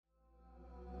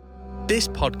This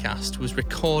podcast was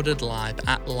recorded live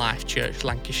at Life Church,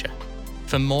 Lancashire.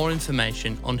 For more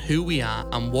information on who we are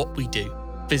and what we do,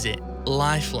 visit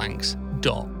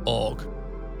lifelancs.org.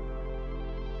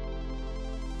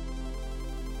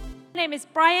 My name is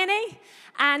Bryony,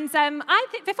 and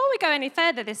before we go any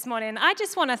further this morning, I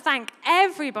just want to thank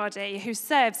everybody who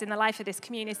serves in the life of this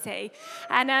community.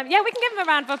 And we can give them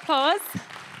a round of applause.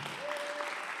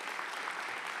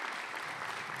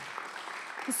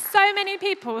 So many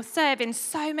people serve in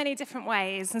so many different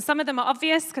ways, and some of them are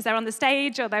obvious because they're on the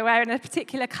stage or they're wearing a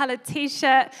particular coloured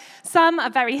t-shirt. Some are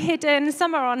very hidden,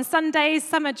 some are on Sundays,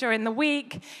 some are during the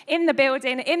week, in the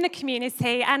building, in the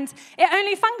community, and it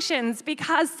only functions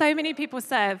because so many people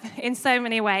serve in so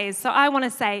many ways. So I want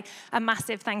to say a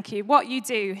massive thank you. What you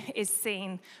do is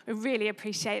seen. We really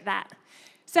appreciate that.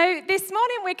 So this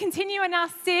morning we're continuing our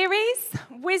series,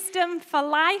 Wisdom for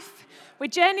Life. We're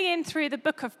journeying through the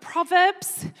book of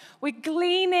Proverbs. We're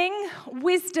gleaning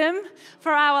wisdom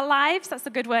for our lives. That's a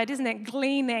good word, isn't it?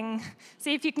 Gleaning.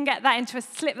 See if you can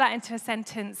slip that into a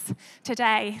sentence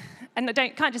today. And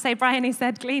can't just say Bryony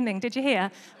said gleaning. Did you hear?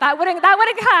 That wouldn't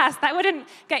cast. That wouldn't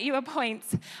get you a point.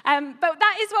 But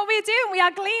that is what we're doing. We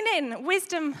are gleaning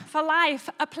wisdom for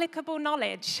life, applicable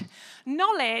knowledge.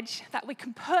 Knowledge that we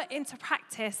can put into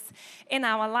practice in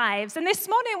our lives. And this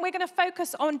morning we're going to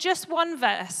focus on just one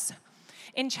verse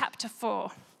in chapter 4.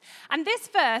 And this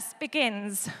verse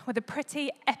begins with a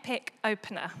pretty epic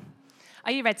opener.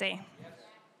 Are you ready? Yes.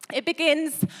 It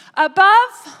begins,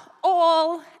 above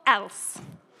all else.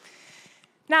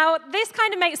 Now, this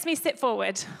kind of makes me sit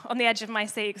forward on the edge of my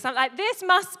seat, because I'm like, this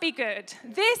must be good.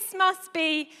 This must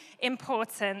be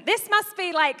important. This must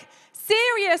be like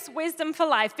serious wisdom for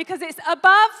life, because it's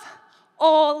above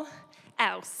all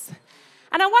else.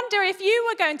 And I wonder if you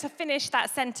were going to finish that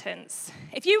sentence,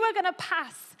 if you were going to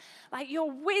pass like your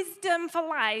wisdom for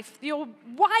life, your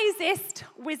wisest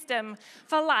wisdom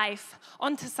for life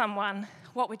onto someone,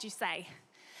 what would you say?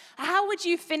 How would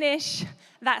you finish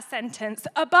that sentence?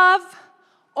 Above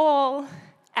all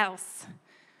else.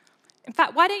 In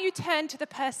fact, why don't you turn to the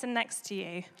person next to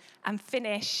you and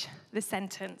finish the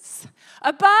sentence?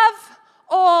 Above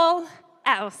all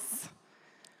else,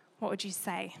 what would you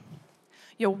say?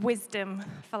 Your wisdom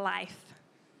for life.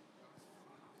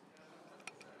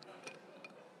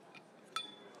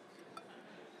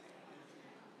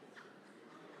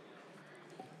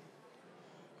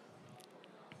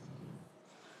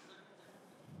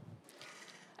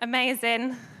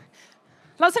 Amazing.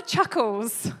 Lots of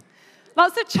chuckles.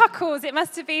 Lots of chuckles. It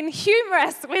must have been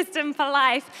humorous wisdom for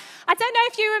life. I don't know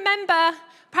if you remember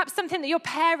perhaps something that your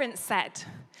parents said.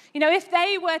 You know, if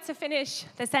they were to finish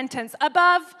the sentence,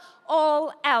 above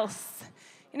all else.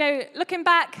 You know, looking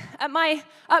back at my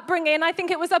upbringing, I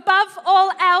think it was above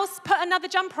all else, put another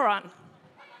jumper on.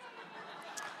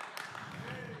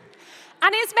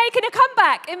 And it's making a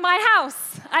comeback in my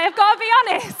house. I have got to be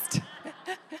honest.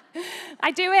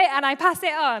 I do it and I pass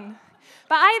it on.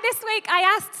 But this week I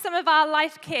asked some of our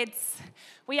life kids,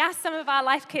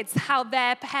 how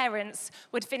their parents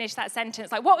would finish that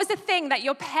sentence. Like, what was the thing that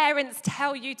your parents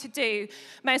tell you to do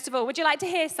most of all? Would you like to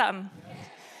hear some?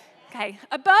 Okay,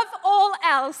 above all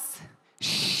else,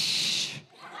 shh.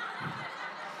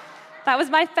 That was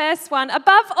my first one.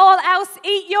 Above all else,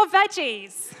 eat your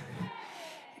veggies.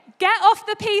 Get off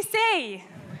the PC.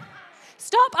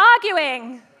 Stop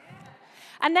arguing.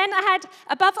 And then I had,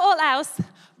 above all else,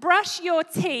 brush your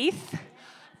teeth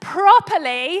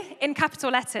properly in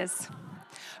capital letters.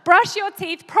 Brush your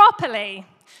teeth properly.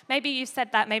 Maybe you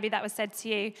said that, maybe that was said to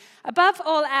you. Above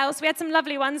all else, we had some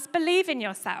lovely ones. Believe in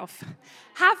yourself.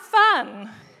 Have fun.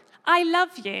 I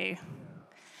love you.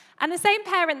 And the same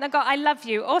parent that got I love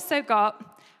you also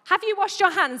got, have you washed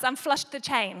your hands and flushed the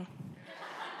chain?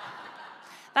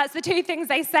 That's the two things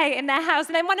they say in their house.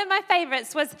 And then one of my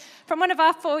favorites was from one of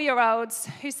our 4-year-olds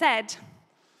who said,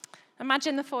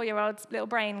 imagine the 4-year-old's little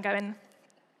brain going,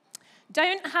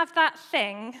 don't have that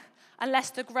thing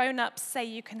unless the grown-ups say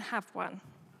you can have one.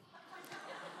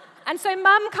 And so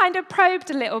Mum kind of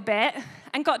probed a little bit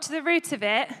and got to the root of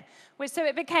it, so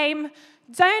it became,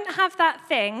 don't have that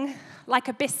thing like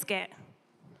a biscuit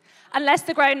unless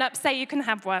the grown-ups say you can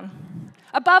have one.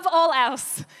 Above all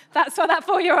else, that's what that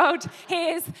 4-year-old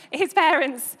hears his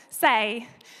parents say.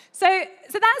 So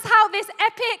that's how this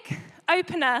epic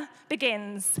opener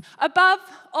begins. Above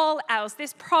all else,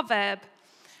 this proverb.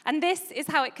 And this is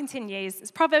how it continues.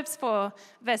 It's Proverbs 4,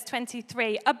 verse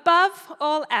 23. Above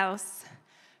all else,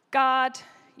 guard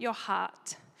your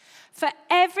heart, for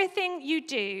everything you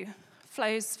do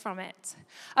flows from it.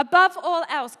 Above all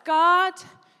else, guard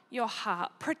your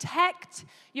heart. Protect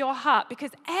your heart,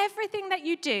 because everything that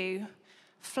you do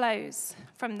flows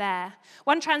from there.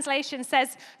 One translation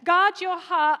says, guard your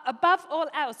heart above all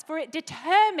else, for it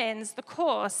determines the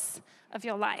course of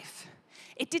your life.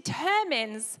 It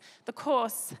determines the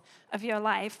course of your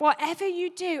life. Whatever you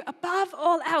do, above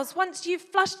all else, once you've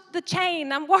flushed the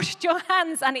chain and washed your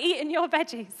hands and eaten your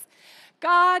veggies,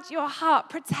 guard your heart,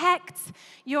 protect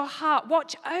your heart,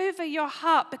 watch over your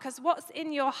heart, because what's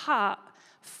in your heart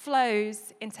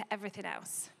flows into everything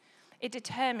else. It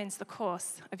determines the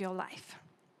course of your life.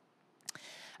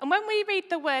 And when we read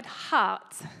the word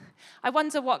heart, I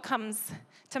wonder what comes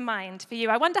to mind for you.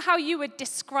 I wonder how you would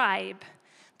describe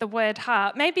the word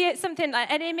heart. Maybe it's something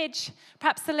like an image,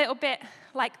 perhaps a little bit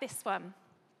like this one.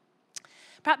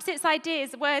 Perhaps it's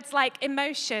ideas, words like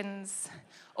emotions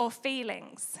or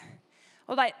feelings,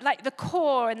 or like the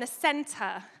core and the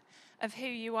center of who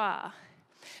you are.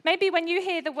 Maybe when you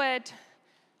hear the word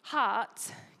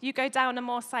heart, you go down a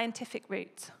more scientific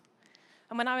route.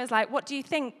 And when I was like, what do you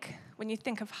think when you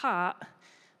think of heart?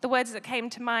 The words that came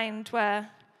to mind were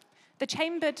the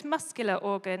chambered muscular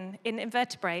organ in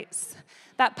invertebrates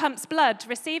that pumps blood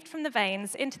received from the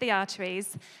veins into the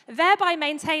arteries, thereby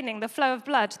maintaining the flow of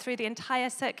blood through the entire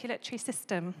circulatory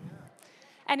system.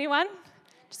 Anyone?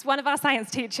 Just one of our science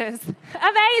teachers.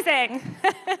 Amazing.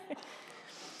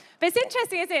 But it's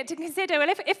interesting, isn't it, to consider, well,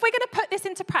 if we're going to put this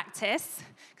into practice,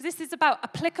 because this is about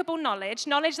applicable knowledge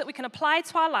that we can apply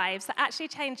to our lives that actually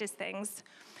changes things,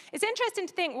 it's interesting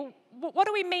to think, well, what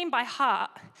do we mean by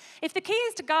heart? If the key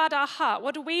is to guard our heart,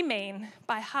 what do we mean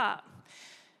by heart?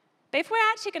 But if we're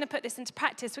actually going to put this into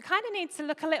practice, we kind of need to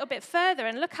look a little bit further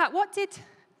and look at what did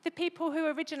the people who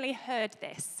originally heard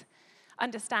this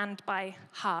understand by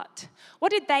heart?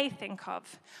 What did they think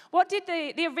of? What did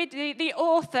the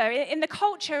author, in the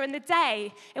culture and the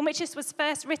day in which this was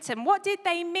first written, what did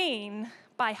they mean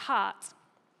by heart?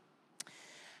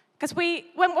 Because when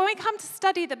we come to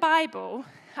study the Bible,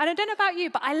 and I don't know about you,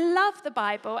 but I love the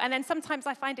Bible, and then sometimes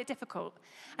I find it difficult.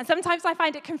 And sometimes I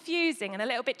find it confusing and a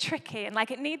little bit tricky, and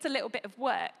like it needs a little bit of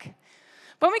work.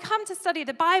 When we come to study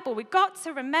the Bible, we've got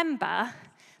to remember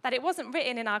that it wasn't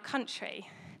written in our country,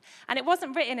 and it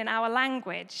wasn't written in our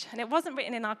language, and it wasn't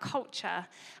written in our culture,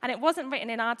 and it wasn't written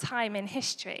in our time in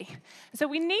history. So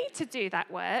we need to do that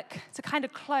work to kind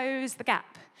of close the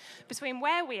gap between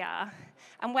where we are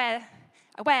and where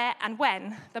and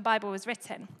when the Bible was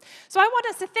written. So I want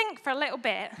us to think for a little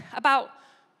bit about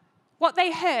what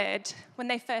they heard when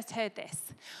they first heard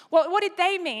this. What did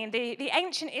they mean, the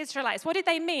ancient Israelites? What did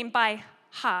they mean by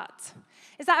heart?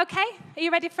 Is that okay? Are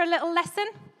you ready for a little lesson?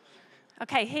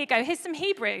 Okay, here you go. Here's some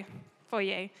Hebrew for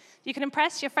you. You can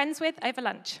impress your friends with over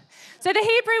lunch. So the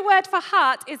Hebrew word for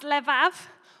heart is levav,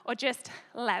 or just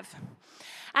lev.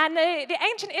 And the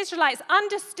ancient Israelites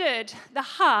understood the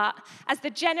heart as the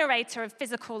generator of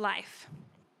physical life,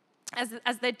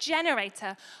 as the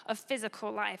generator of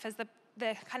physical life, as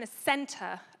the kind of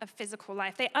center of physical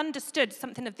life. They understood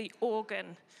something of the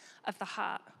organ of the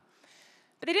heart.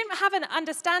 But they didn't have an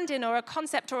understanding or a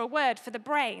concept or a word for the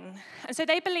brain. And so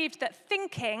they believed that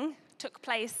thinking took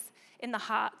place in the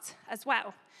heart as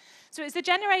well. So it's the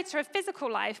generator of physical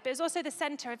life, but it's also the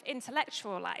center of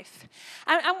intellectual life.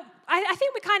 And I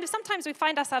think sometimes we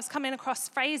find ourselves coming across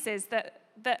phrases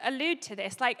that allude to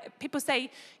this. Like people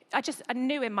say, I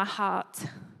knew in my heart.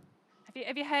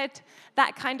 Have you heard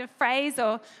that kind of phrase?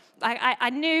 Or I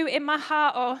knew in my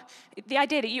heart, or the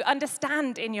idea that you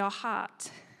understand in your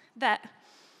heart, that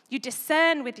you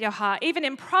discern with your heart. Even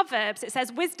in Proverbs, it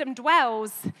says wisdom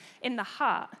dwells in the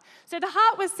heart. So the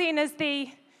heart was seen as the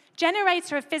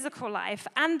generator of physical life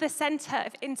and the center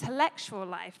of intellectual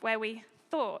life, where we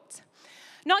thought.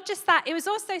 Not just that, it was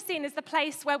also seen as the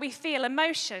place where we feel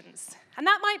emotions. And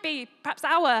that might be perhaps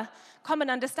our common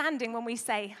understanding when we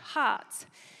say heart.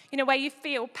 You know, where you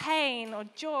feel pain or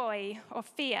joy or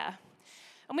fear.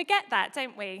 And we get that,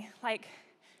 don't we? Like,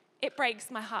 it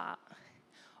breaks my heart.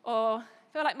 Or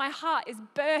I feel like my heart is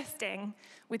bursting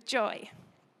with joy.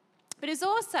 But it's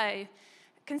also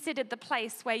considered the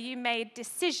place where you made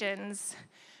decisions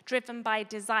driven by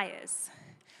desires.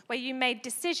 Where you made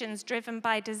decisions driven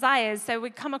by desires. So we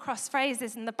come across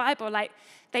phrases in the Bible like,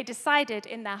 they decided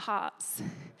in their hearts.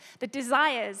 The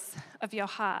desires of your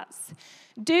hearts.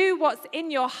 Do what's in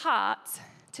your heart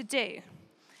to do.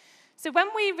 So when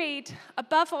we read,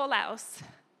 above all else,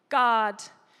 guard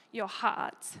your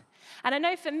heart. And I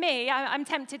know for me, I'm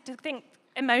tempted to think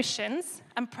emotions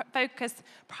and focus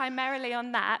primarily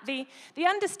on that. The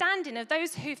understanding of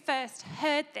those who first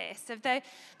heard this, of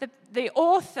the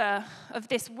author of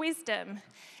this wisdom,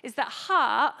 is that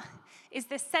heart is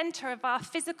the center of our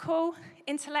physical,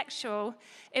 intellectual,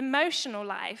 emotional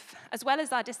life, as well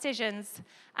as our decisions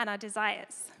and our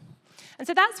desires. And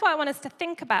so that's what I want us to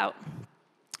think about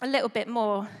a little bit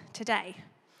more today.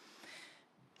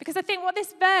 Because I think what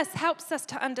this verse helps us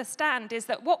to understand is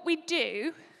that what we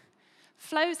do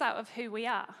flows out of who we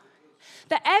are.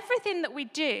 That everything that we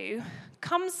do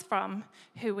comes from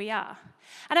who we are.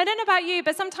 And I don't know about you,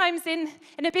 but sometimes in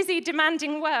a busy,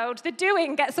 demanding world, the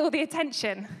doing gets all the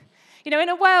attention. In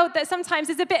a world that sometimes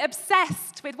is a bit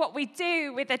obsessed with what we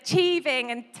do, with achieving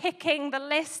and ticking the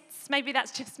lists, maybe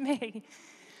that's just me.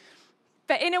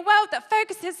 But in a world that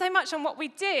focuses so much on what we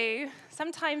do,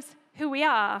 sometimes who we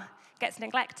are gets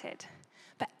neglected.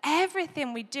 But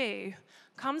everything we do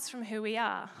comes from who we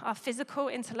are, our physical,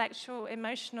 intellectual,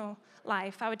 emotional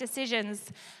life, our decisions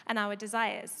and our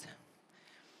desires.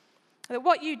 That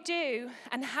what you do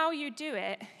and how you do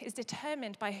it is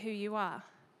determined by who you are.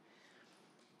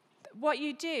 What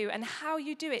you do and how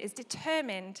you do it is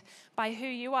determined by who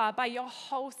you are, by your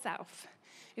whole self,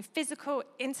 your physical,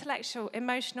 intellectual,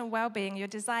 emotional well-being, your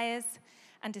desires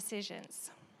and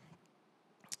decisions.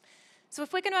 So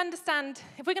if we're going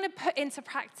to put into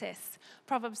practice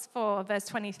Proverbs 4, verse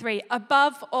 23,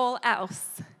 above all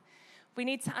else, we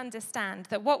need to understand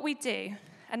that what we do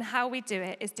and how we do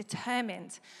it is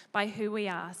determined by who we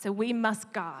are. So we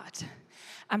must guard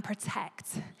and protect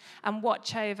and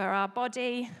watch over our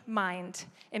body, mind,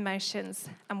 emotions,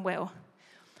 and will.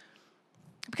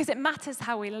 Because it matters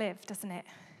how we live, doesn't it?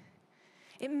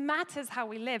 It matters how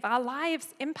we live. Our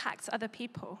lives impact other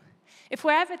people. If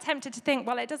we're ever tempted to think,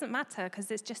 well, it doesn't matter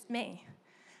because it's just me.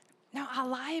 No, our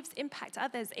lives impact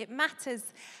others. It matters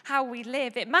how we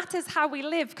live. It matters how we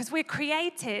live because we're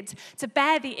created to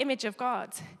bear the image of God.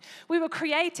 We were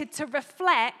created to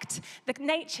reflect the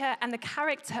nature and the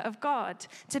character of God,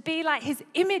 to be like his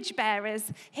image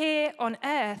bearers here on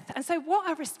earth. And so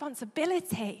what a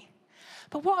responsibility,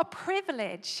 but what a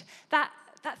privilege that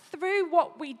through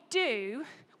what we do,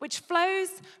 which flows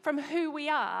from who we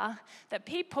are, that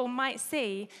people might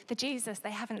see the Jesus they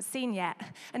haven't seen yet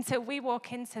until we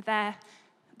walk into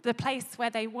the place where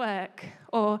they work,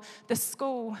 or the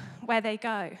school where they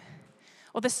go,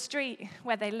 or the street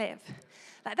where they live.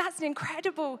 That's an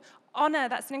incredible honor,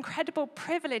 that's an incredible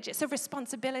privilege, it's a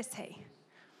responsibility.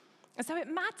 And so it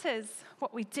matters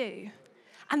what we do,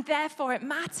 and therefore it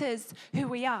matters who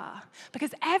we are,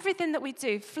 because everything that we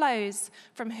do flows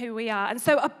from who we are. And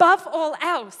so above all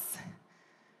else,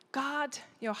 guard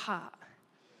your heart.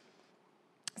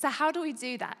 So how do we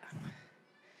do that?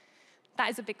 That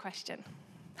is a big question.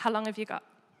 How long have you got?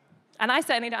 And I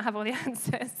certainly don't have all the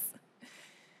answers.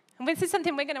 And this is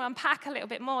something we're going to unpack a little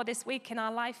bit more this week in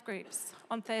our life groups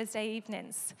on Thursday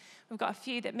evenings. We've got a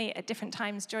few that meet at different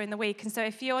times during the week. And so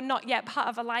if you're not yet part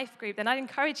of a life group, then I'd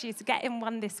encourage you to get in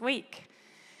one this week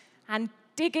and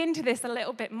dig into this a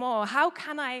little bit more. How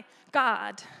can I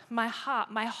guard my heart,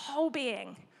 my whole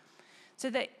being, so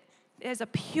that there's a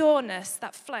pureness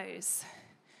that flows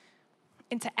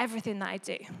into everything that I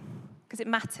do? Because it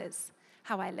matters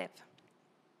how I live.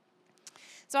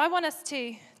 So I want us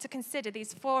to consider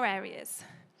these 4 areas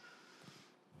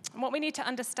and what we need to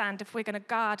understand if we're going to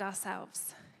guard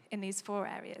ourselves in these 4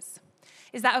 areas.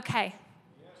 Is that okay?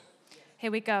 Yes.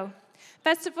 Here we go.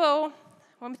 First of all,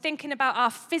 when we're thinking about our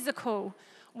physical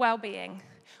well-being,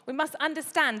 we must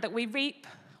understand that we reap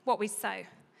what we sow.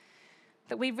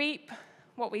 That we reap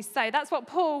what we sow. That's what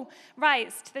Paul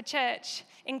writes to the church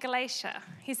in Galatia.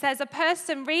 He says, a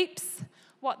person reaps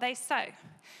what they sow.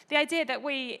 The idea that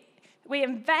we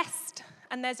invest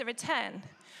and there's a return.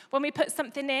 When we put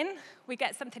something in, we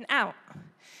get something out.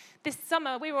 This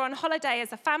summer, we were on holiday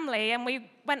as a family and we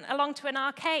went along to an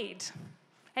arcade.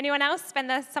 Anyone else spend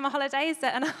their summer holidays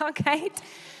at an arcade?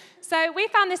 So we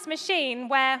found this machine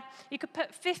where you could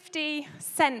put 50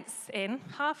 cents in,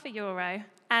 €0.50,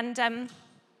 and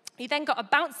you then got a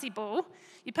bouncy ball.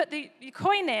 You put your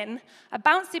coin in, a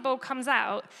bouncy ball comes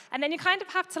out, and then you kind of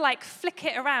have to flick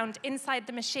it around inside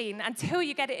the machine until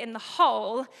you get it in the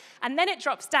hole, and then it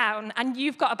drops down, and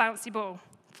you've got a bouncy ball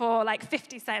for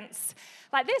 50 cents.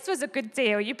 This was a good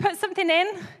deal. You put something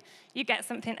in, you get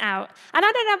something out. And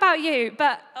I don't know about you,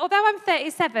 but although I'm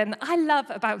 37, I love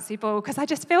a bouncy ball because I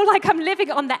just feel like I'm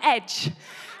living on the edge.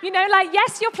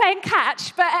 Yes, you're playing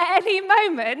catch, but at any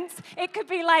moment, it could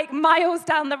be miles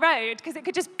down the road because it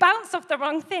could just bounce off the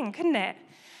wrong thing, couldn't it?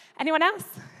 Anyone else?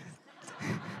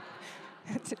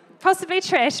 Possibly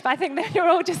Trish, but I think that you're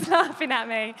all just laughing at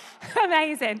me.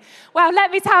 Amazing. Well, let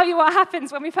me tell you what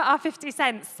happens when we put our 50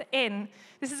 cents in.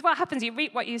 This is what happens. You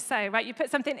reap what you sow, right? You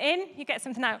put something in, you get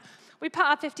something out. We put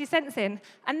our 50 cents in,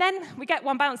 and then we get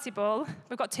one bouncy ball.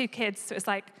 We've got 2 kids, so it's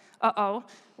uh-oh,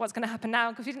 what's going to happen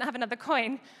now? Because we didn't have another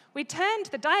coin. We turned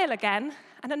the dial again,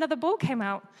 and another ball came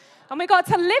out. And we got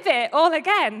to live it all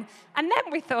again. And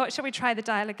then we thought, shall we try the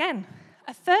dial again?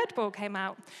 A third ball came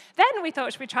out. Then we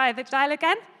thought, should we try the dial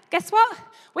again? Guess what?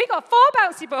 We got 4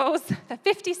 bouncy balls for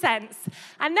 50 cents.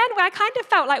 And then I kind of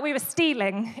felt like we were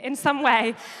stealing in some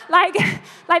way. Like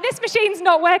this machine's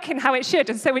not working how it should.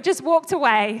 And so we just walked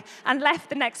away and left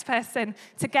the next person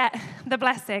to get the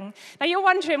blessing. Now you're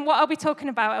wondering, what are we talking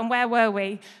about and where were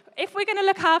we? If we're going to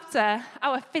look after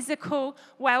our physical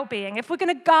well-being, if we're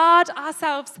going to guard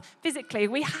ourselves physically,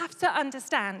 we have to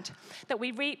understand that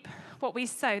we reap what we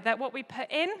sow, that what we put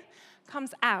in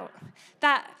comes out,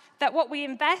 that what we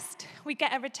invest, we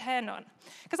get a return on.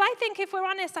 Because I think, if we're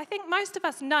honest, I think most of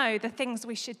us know the things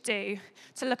we should do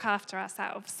to look after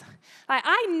ourselves. Like,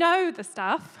 I know the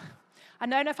stuff. I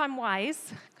don't know if I'm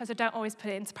wise, because I don't always put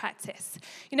it into practice.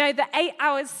 You know, the 8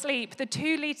 hours sleep, the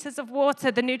 2 liters of water,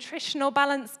 the nutritional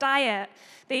balanced diet,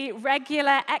 the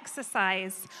regular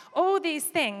exercise, all these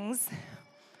things.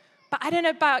 But I don't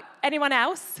know about anyone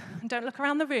else. Don't look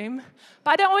around the room.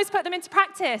 But I don't always put them into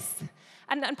practice.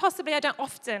 And possibly I don't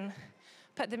often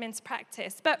put them into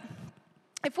practice. But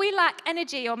if we lack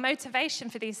energy or motivation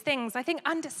for these things, I think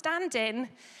understanding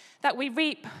that we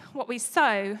reap what we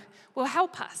sow will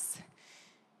help us.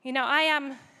 You know, I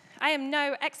am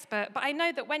no expert, but I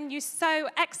know that when you sow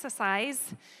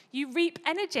exercise, you reap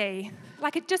energy.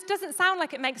 Like, it just doesn't sound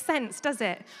like it makes sense, does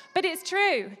it? But it's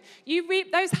true. You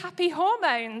reap those happy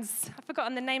hormones. I've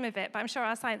forgotten the name of it, but I'm sure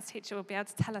our science teacher will be able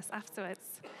to tell us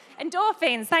afterwards.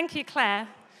 Endorphins, thank you, Claire.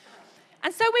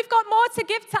 And so we've got more to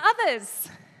give to others,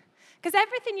 because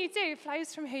everything you do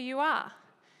flows from who you are.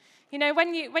 You know,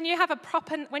 when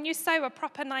you sow a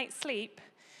proper night's sleep,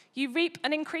 you reap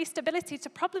an increased ability to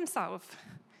problem solve.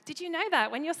 Did you know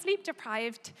that? When you're sleep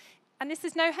deprived, and this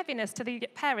is no heaviness to the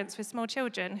parents with small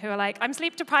children who are like, I'm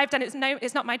sleep deprived and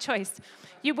it's not my choice.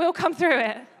 You will come through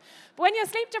it. But when you're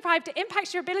sleep deprived, it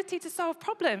impacts your ability to solve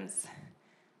problems.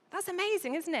 That's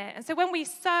amazing, isn't it? And so when we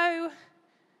sow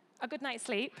a good night's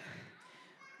sleep,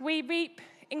 we reap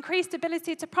increased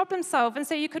ability to problem solve. And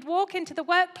so you could walk into the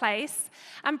workplace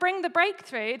and bring the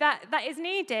breakthrough that is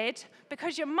needed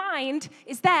because your mind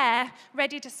is there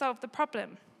ready to solve the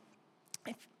problem.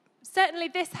 Certainly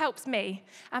this helps me,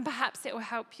 and perhaps it will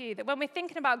help you, that when we're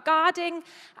thinking about guarding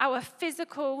our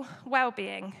physical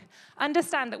well-being,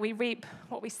 understand that we reap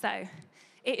what we sow.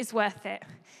 It is worth it.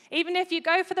 Even if you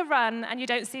go for the run and you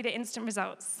don't see the instant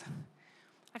results.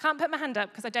 I can't put my hand up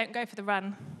because I don't go for the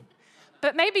run.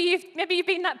 But maybe you've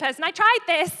been that person. I tried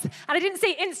this and I didn't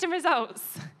see instant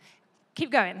results.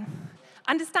 Keep going.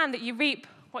 Understand that you reap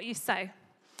what you sow.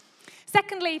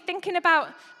 Secondly, thinking about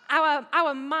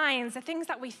our minds, the things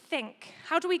that we think.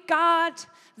 How do we guard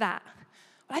that?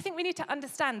 Well, I think we need to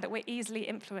understand that we're easily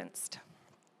influenced.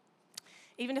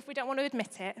 Even if we don't want to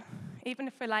admit it, even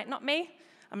if we're like, not me,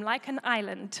 I'm like an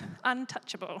island,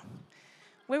 untouchable.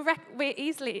 We're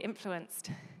easily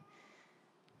influenced.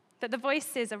 That the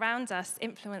voices around us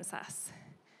influence us,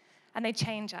 and they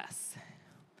change us.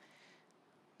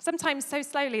 Sometimes so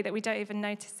slowly that we don't even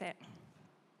notice it.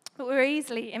 But we're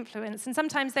easily influenced, and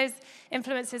sometimes those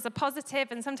influences are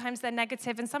positive, and sometimes they're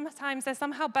negative, and sometimes they're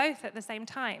somehow both at the same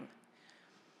time.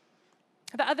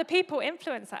 That other people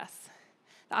influence us,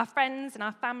 that our friends and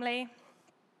our family.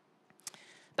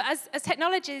 But as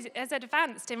technology has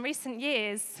advanced in recent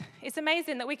years, it's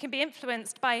amazing that we can be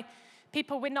influenced by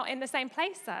people we're not in the same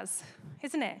place as,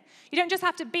 isn't it? You don't just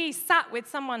have to be sat with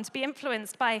someone to be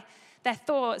influenced by their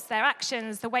thoughts, their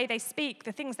actions, the way they speak,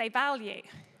 the things they value.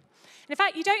 And in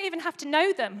fact, you don't even have to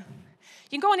know them.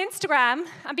 You can go on Instagram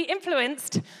and be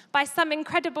influenced by some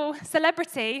incredible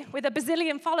celebrity with a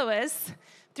bazillion followers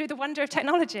through the wonder of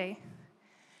technology.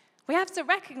 We have to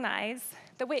recognize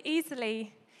that we're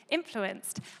easily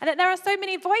influenced and that there are so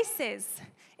many voices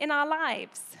in our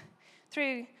lives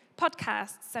through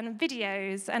podcasts and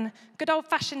videos and good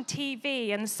old-fashioned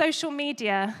TV and social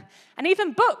media and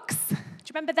even books. Do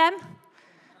you remember them?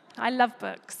 I love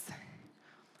books.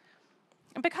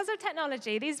 And because of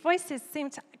technology, these voices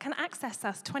can access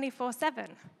us 24/7.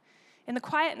 In the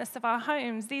quietness of our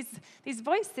homes, these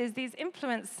voices, these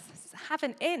influences have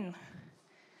an in.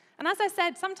 And as I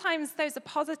said, sometimes those are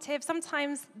positive,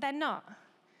 sometimes they're not.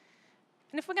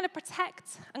 And if we're going to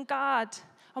protect and guard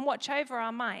and watch over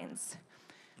our minds,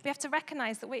 we have to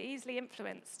recognize that we're easily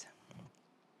influenced.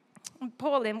 And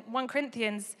Paul in 1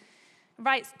 Corinthians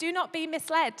writes, "Do not be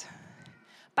misled.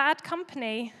 Bad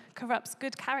company corrupts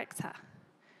good character."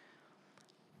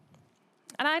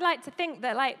 And I like to think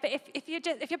that, but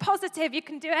if you're positive, you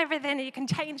can do everything and you can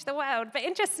change the world. But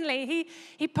interestingly,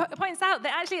 he points out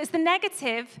that actually it's the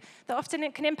negative that often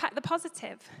it can impact the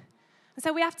positive. And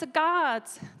so we have to guard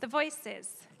the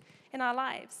voices in our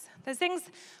lives. There's things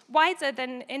wider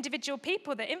than individual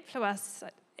people that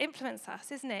influence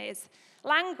us, isn't it? It's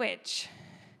language,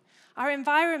 our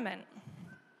environment,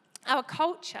 our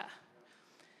culture,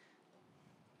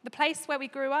 the place where we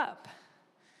grew up,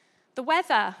 the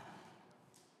weather.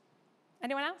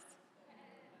 Anyone else?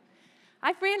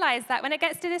 I've realized that when it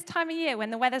gets to this time of year, when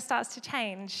the weather starts to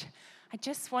change, I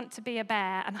just want to be a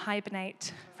bear and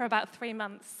hibernate for about 3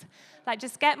 months.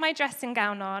 Just get my dressing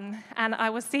gown on, and I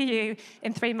will see you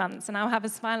in 3 months, and I'll have a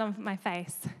smile on my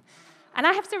face. And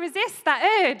I have to resist that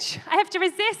urge. I have to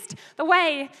resist the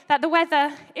way that the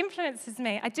weather influences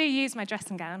me. I do use my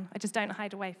dressing gown. I just don't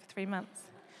hide away for 3 months.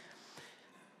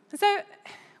 So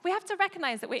we have to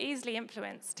recognize that we're easily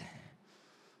influenced.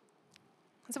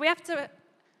 So we have to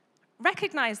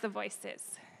recognize the voices,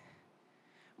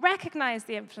 recognize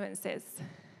the influences.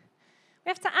 We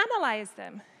have to analyze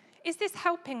them. Is this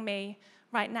helping me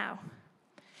right now?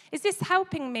 Is this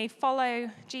helping me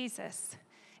follow Jesus?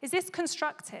 Is this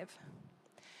constructive?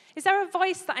 Is there a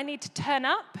voice that I need to turn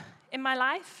up in my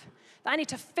life, that I need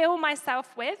to fill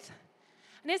myself with?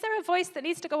 And is there a voice that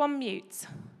needs to go on mute?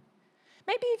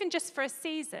 Maybe even just for a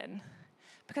season,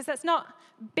 because that's not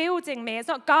building me, it's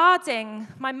not guarding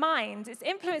my mind, it's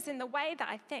influencing the way that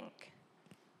I think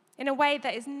in a way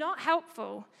that is not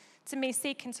helpful to me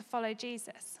seeking to follow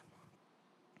Jesus.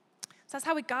 So that's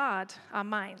how we guard our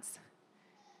minds.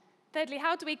 Thirdly,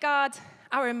 how do we guard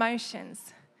our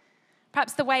emotions?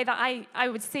 Perhaps the way that I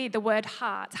would see the word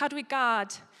heart. How do we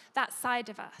guard that side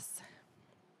of us?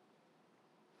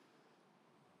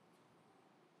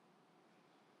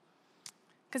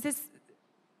 Because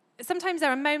sometimes there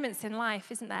are moments in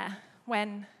life, isn't there,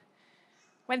 when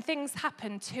things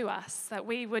happen to us that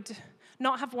we would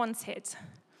not have wanted.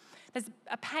 There's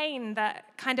a pain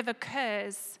that kind of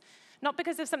occurs, not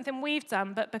because of something we've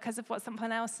done, but because of what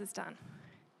someone else has done.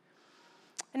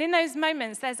 And in those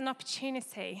moments, there's an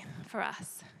opportunity for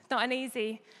us. It's not an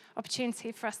easy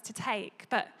opportunity for us to take,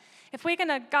 but if we're going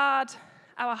to guard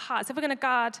our hearts, if we're going to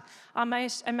guard our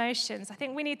emotions, I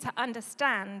think we need to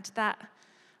understand that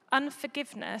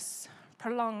unforgiveness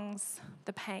prolongs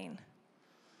the pain.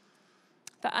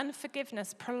 That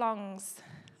unforgiveness prolongs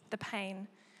the pain.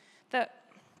 That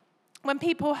when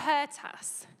people hurt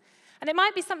us, and it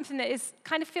might be something that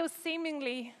kind of feels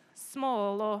seemingly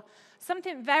small or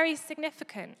something very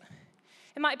significant.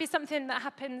 It might be something that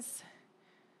happens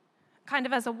kind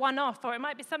of as a one-off, or it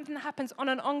might be something that happens on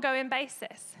an ongoing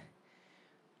basis.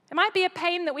 It might be a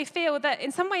pain that we feel that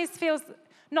in some ways feels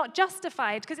not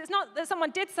justified, because it's not that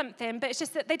someone did something, but it's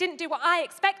just that they didn't do what I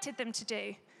expected them to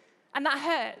do, and that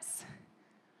hurts.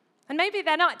 And maybe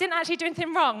didn't actually do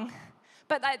anything wrong,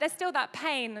 but there's still that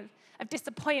pain of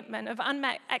disappointment, of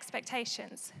unmet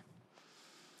expectations.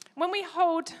 When we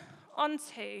hold on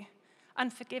to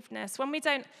unforgiveness, when we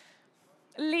don't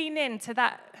lean into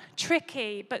that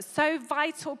tricky but so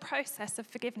vital process of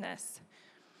forgiveness,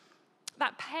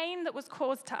 that pain that was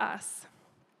caused to us,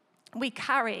 we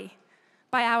carry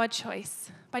by our choice,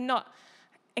 by not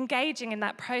engaging in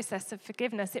that process of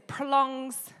forgiveness. It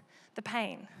prolongs the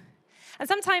pain. And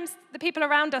sometimes the people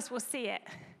around us will see it.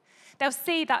 They'll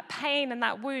see that pain and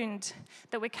that wound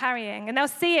that we're carrying, and they'll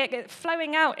see it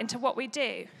flowing out into what we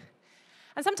do.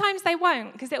 And sometimes they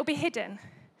won't, because it'll be hidden.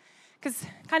 Because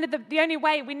kind of the only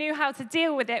way we knew how to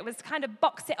deal with it was kind of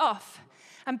box it off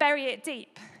and bury it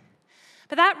deep.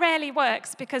 But that rarely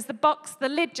works, because the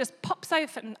lid just pops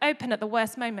open at the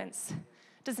worst moments,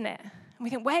 doesn't it? And we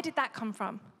think, where did that come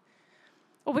from?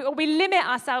 Or we limit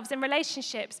ourselves in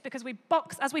relationships because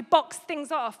as we box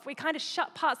things off, we kind of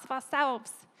shut parts of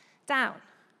ourselves down.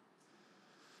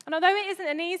 And although it isn't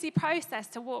an easy process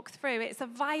to walk through, it's a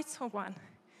vital one.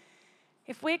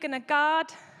 If we're going to guard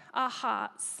our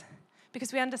hearts,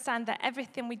 because we understand that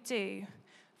everything we do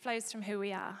flows from who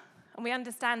we are, and we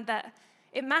understand that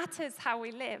it matters how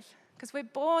we live, because we're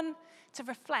born to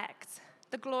reflect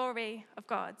the glory of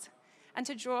God and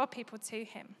to draw people to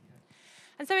him.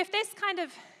 And so if this kind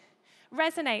of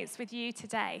resonates with you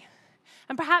today,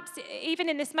 and perhaps even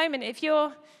in this moment, if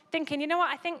you're thinking, you know what,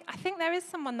 I think there is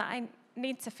someone that I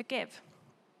need to forgive,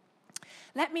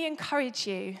 let me encourage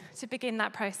you to begin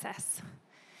that process.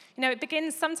 You know, it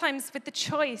begins sometimes with the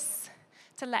choice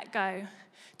to let go,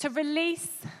 to release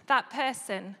that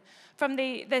person from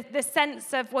the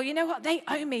sense of, well, you know what, they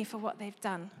owe me for what they've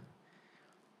done.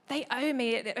 They owe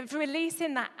me, of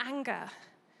releasing that anger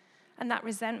and that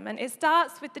resentment. It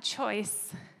starts with the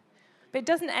choice, but it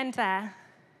doesn't end there.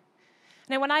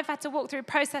 When I've had to walk through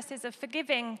processes of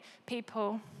forgiving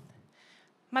people,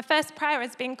 my first prayer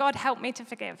has been, God, help me to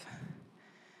forgive.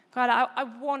 God, I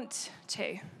want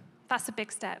to. That's a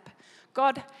big step.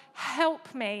 God,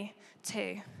 help me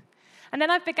to. And then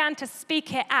I've begun to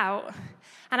speak it out.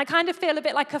 And I kind of feel a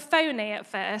bit like a phony at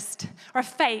first, or a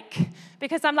fake,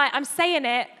 because I'm saying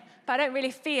it, but I don't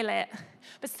really feel it.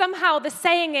 But somehow the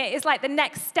saying it is like the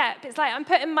next step. It's like I'm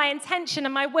putting my intention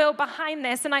and my will behind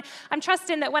this, and I'm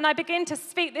trusting that when I begin to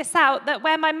speak this out, that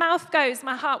where my mouth goes,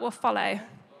 my heart will follow.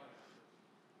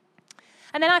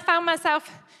 And then I found myself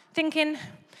thinking,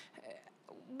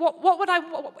 what would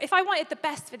if I wanted the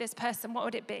best for this person, what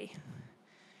would it be?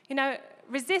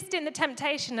 Resisting the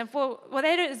temptation of, well,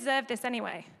 they don't deserve this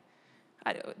anyway.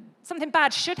 Something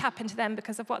bad should happen to them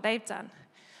because of what they've done.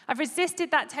 I've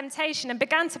resisted that temptation and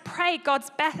began to pray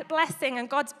God's blessing and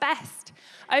God's best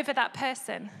over that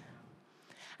person.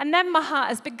 And then my heart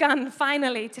has begun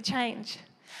finally to change.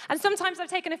 And sometimes I've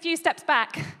taken a few steps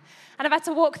back and I've had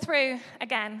to walk through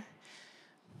again.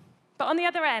 But on the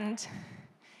other end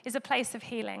is a place of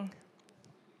healing.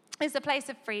 It's a place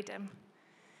of freedom.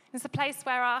 It's a place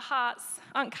where our hearts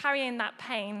aren't carrying that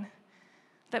pain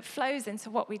that flows into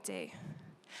what we do.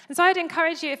 And so I'd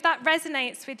encourage you, if that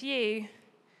resonates with you,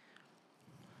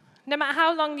 no matter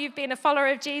how long you've been a follower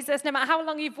of Jesus, no matter how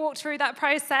long you've walked through that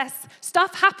process,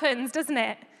 stuff happens, doesn't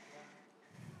it?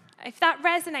 If that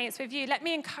resonates with you, let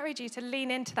me encourage you to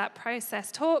lean into that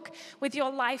process. Talk with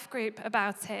your life group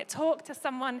about it. Talk to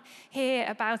someone here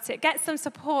about it. Get some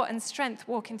support and strength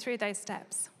walking through those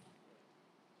steps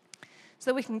so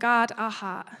that we can guard our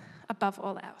heart above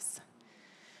all else.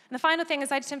 And the final thing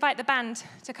is I just invite the band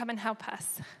to come and help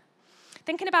us.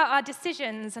 Thinking about our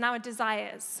decisions and our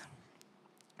desires.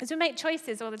 Because we make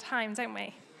choices all the time, don't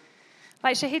we?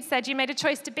 Like Shahid said, you made a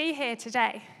choice to be here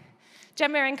today.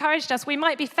 Gemma encouraged us, we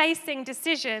might be facing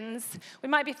decisions, we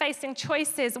might be facing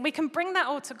choices, and we can bring that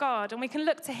all to God, and we can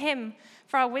look to him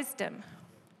for our wisdom.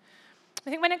 I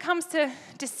think when it comes to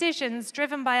decisions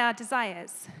driven by our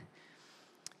desires,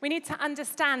 we need to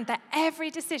understand that every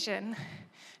decision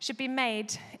should be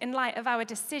made in light of our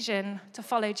decision to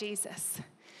follow Jesus.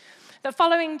 That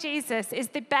following Jesus is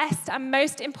the best and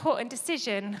most important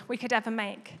decision we could ever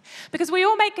make. Because we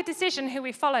all make a decision who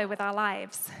we follow with our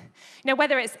lives.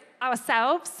 Whether it's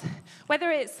ourselves,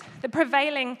 whether it's the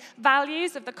prevailing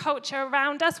values of the culture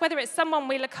around us, whether it's someone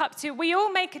we look up to, we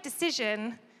all make a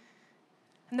decision.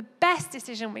 And the best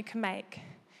decision we can make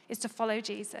is to follow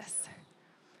Jesus.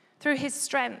 Through his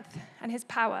strength and his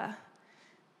power,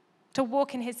 to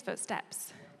walk in his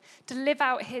footsteps, to live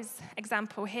out his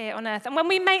example here on earth. And when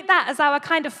we make that as our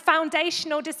kind of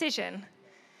foundational decision,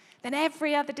 then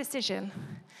every other decision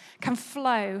can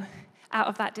flow out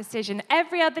of that decision.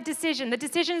 Every other decision, the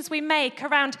decisions we make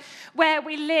around where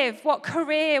we live, what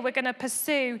career we're going to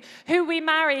pursue, who we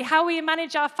marry, how we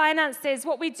manage our finances,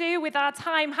 what we do with our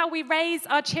time, how we raise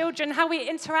our children, how we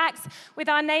interact with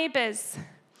our neighbors.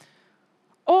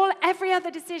 Every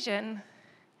other decision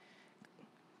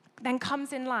then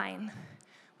comes in line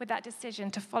with that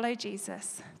decision to follow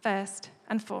Jesus first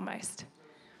and foremost.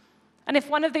 And if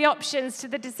one of the options to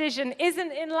the decision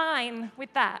isn't in line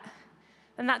with that,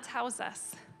 then that tells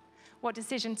us what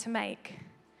decision to make.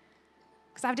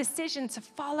 Because our decision to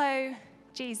follow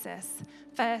Jesus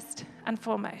first and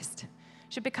foremost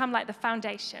should become like the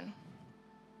foundation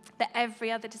that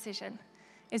every other decision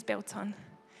is built on.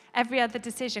 Every other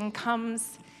decision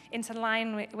comes into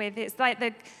line with. It's like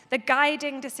the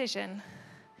guiding decision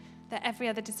that every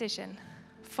other decision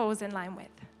falls in line with.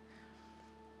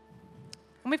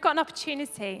 And we've got an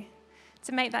opportunity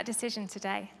to make that decision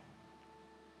today.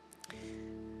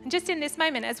 And just in this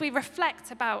moment, as we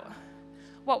reflect about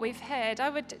what we've heard, I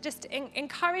would just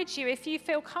encourage you, if you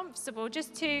feel comfortable,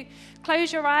 just to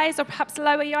close your eyes or perhaps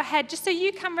lower your head, just so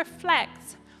you can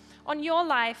reflect on your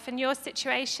life and your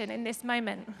situation in this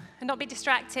moment and not be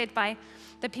distracted by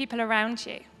the people around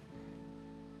you.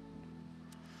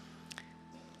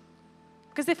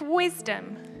 Because if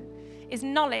wisdom is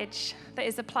knowledge that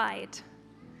is applied,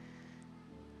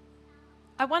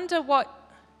 I wonder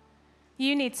what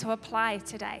you need to apply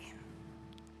today.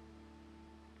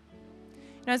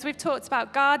 As we've talked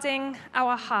about guarding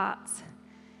our hearts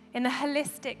in the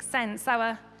holistic sense,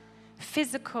 our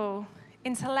physical,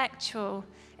 intellectual,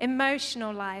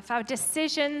 emotional life, our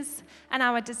decisions and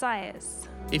our desires.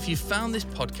 If you found this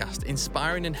podcast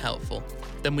inspiring and helpful,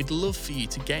 then we'd love for you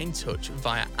to get in touch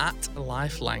via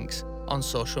 @LifeLancs on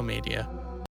social media,